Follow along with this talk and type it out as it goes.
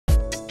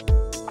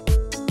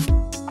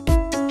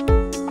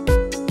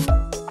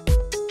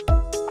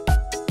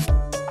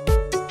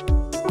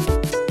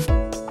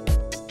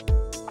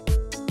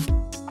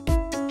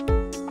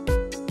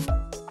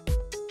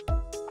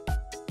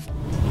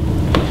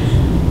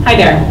Hi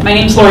there, my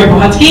name is Laurie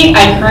Pohuysky.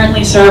 I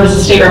currently serve as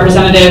a state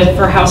representative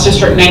for House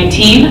District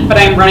 19, but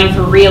I'm running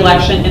for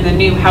re-election in the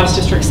new House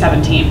District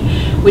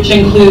 17, which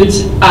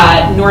includes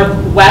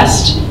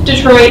Northwest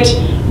Detroit,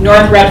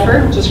 North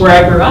Redford, which is where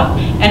I grew up,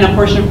 and a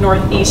portion of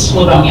Northeast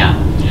Livonia.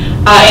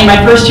 In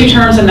my first 2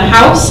 terms in the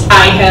House,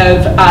 I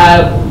have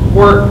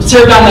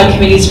served on the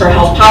committees for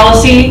health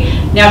policy,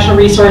 natural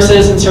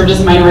resources, and served as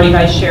a minority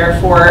vice chair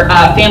for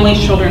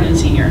families, children, and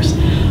seniors.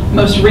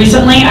 Most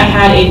recently, I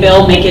had a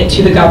bill make it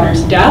to the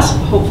governor's desk,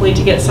 hopefully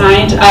to get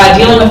signed,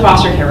 dealing with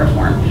foster care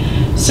reform.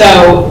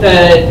 So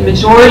the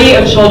majority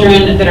of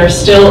children that are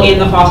still in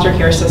the foster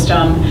care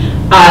system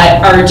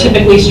are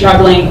typically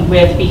struggling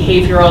with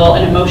behavioral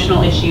and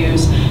emotional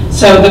issues.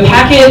 So the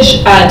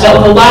package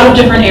dealt with a lot of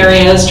different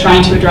areas,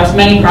 trying to address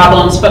many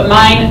problems, but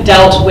mine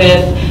dealt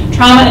with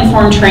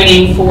trauma-informed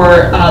training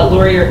for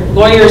lawyer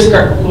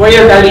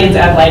guardians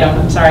ad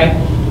litem,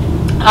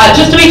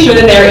 just to make sure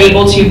that they are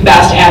able to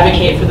best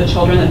advocate for the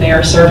children that they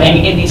are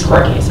serving in these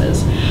court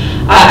cases.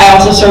 I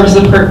also serve as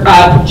the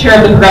chair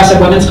of the Progressive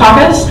Women's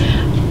Caucus,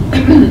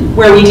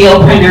 where we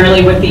deal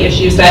primarily with the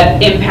issues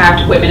that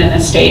impact women in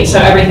this state. So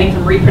everything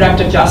from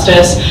reproductive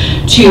justice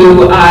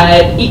to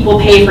equal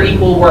pay for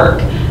equal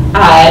work,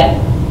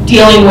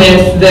 dealing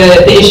with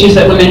the issues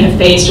that women have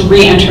faced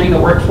re-entering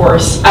the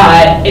workforce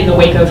in the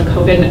wake of the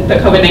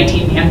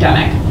COVID-19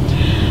 pandemic.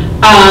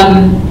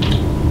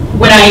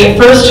 When I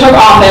first took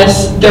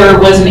office, there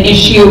was an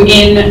issue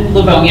in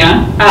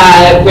Livonia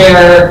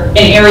where an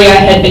area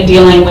had been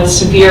dealing with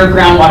severe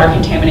groundwater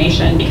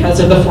contamination because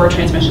of the Ford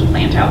transmission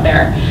plant out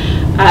there.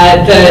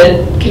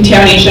 The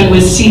contamination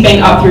was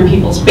seeping up through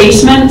people's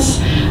basements,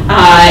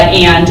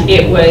 and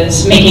it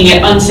was making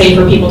it unsafe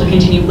for people to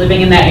continue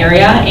living in that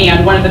area.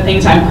 And one of the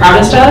things I'm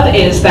proudest of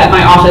is that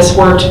my office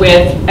worked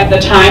with, at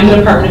the time, the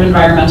Department of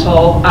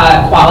Environmental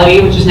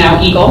Quality, which is now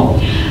EGLE,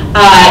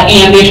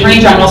 and the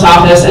Attorney General's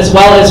office, as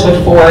well as with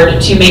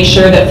Ford, to make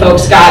sure that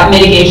folks got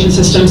mitigation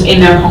systems in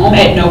their home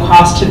at no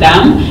cost to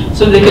them,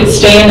 so that they could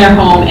stay in their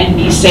home and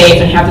be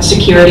safe and have the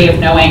security of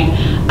knowing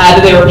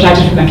that they were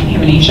protected from that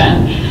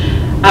contamination.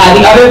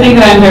 The other thing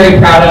that I'm very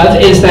proud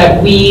of is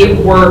that we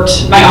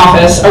worked, my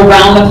office,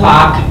 around the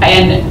clock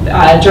and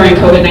during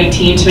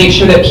COVID-19 to make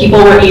sure that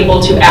people were able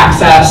to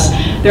access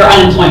their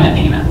unemployment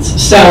payments.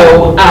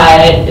 So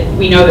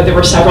we know that there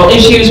were several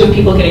issues with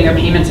people getting their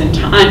payments on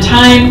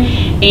time,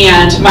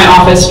 and my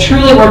office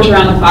truly worked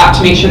around the clock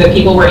to make sure that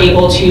people were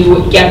able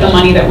to get the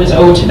money that was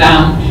owed to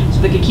them so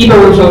they could keep a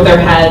roof over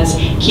their heads,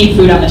 keep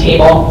food on the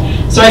table.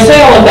 So I say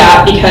all of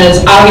that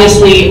because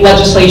obviously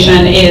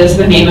legislation is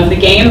the name of the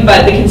game,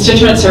 but the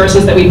constituent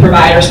services that we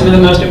provide are some of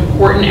the most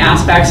important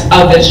aspects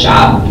of this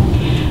job.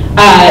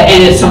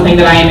 And it's something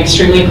that I am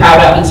extremely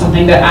proud of and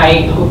something that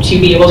I hope to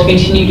be able to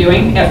continue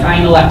doing if I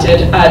am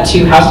elected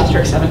to House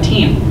District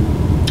 17.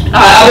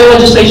 Other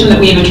legislation that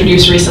we have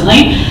introduced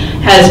recently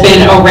has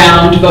been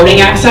around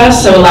voting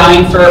access, so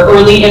allowing for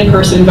early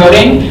in-person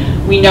voting.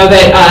 We know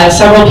that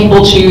several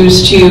people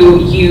choose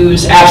to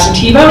use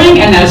absentee voting,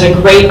 and that is a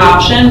great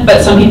option,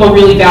 but some people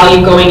really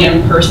value going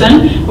in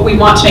person, but we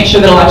want to make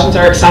sure that elections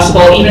are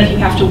accessible even if you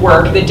have to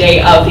work the day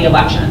of the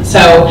election.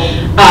 So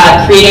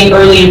creating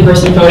early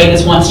in-person voting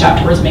is one step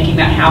towards making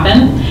that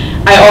happen.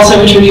 I also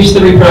introduced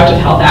the Reproductive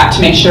Health Act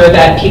to make sure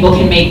that people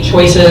can make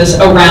choices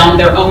around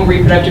their own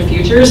reproductive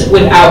futures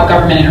without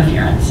government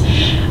interference.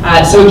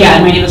 So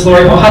again, my name is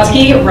Laurie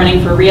Pohuysky,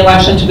 running for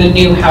re-election to the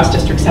new House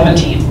District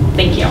 17.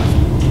 Thank you.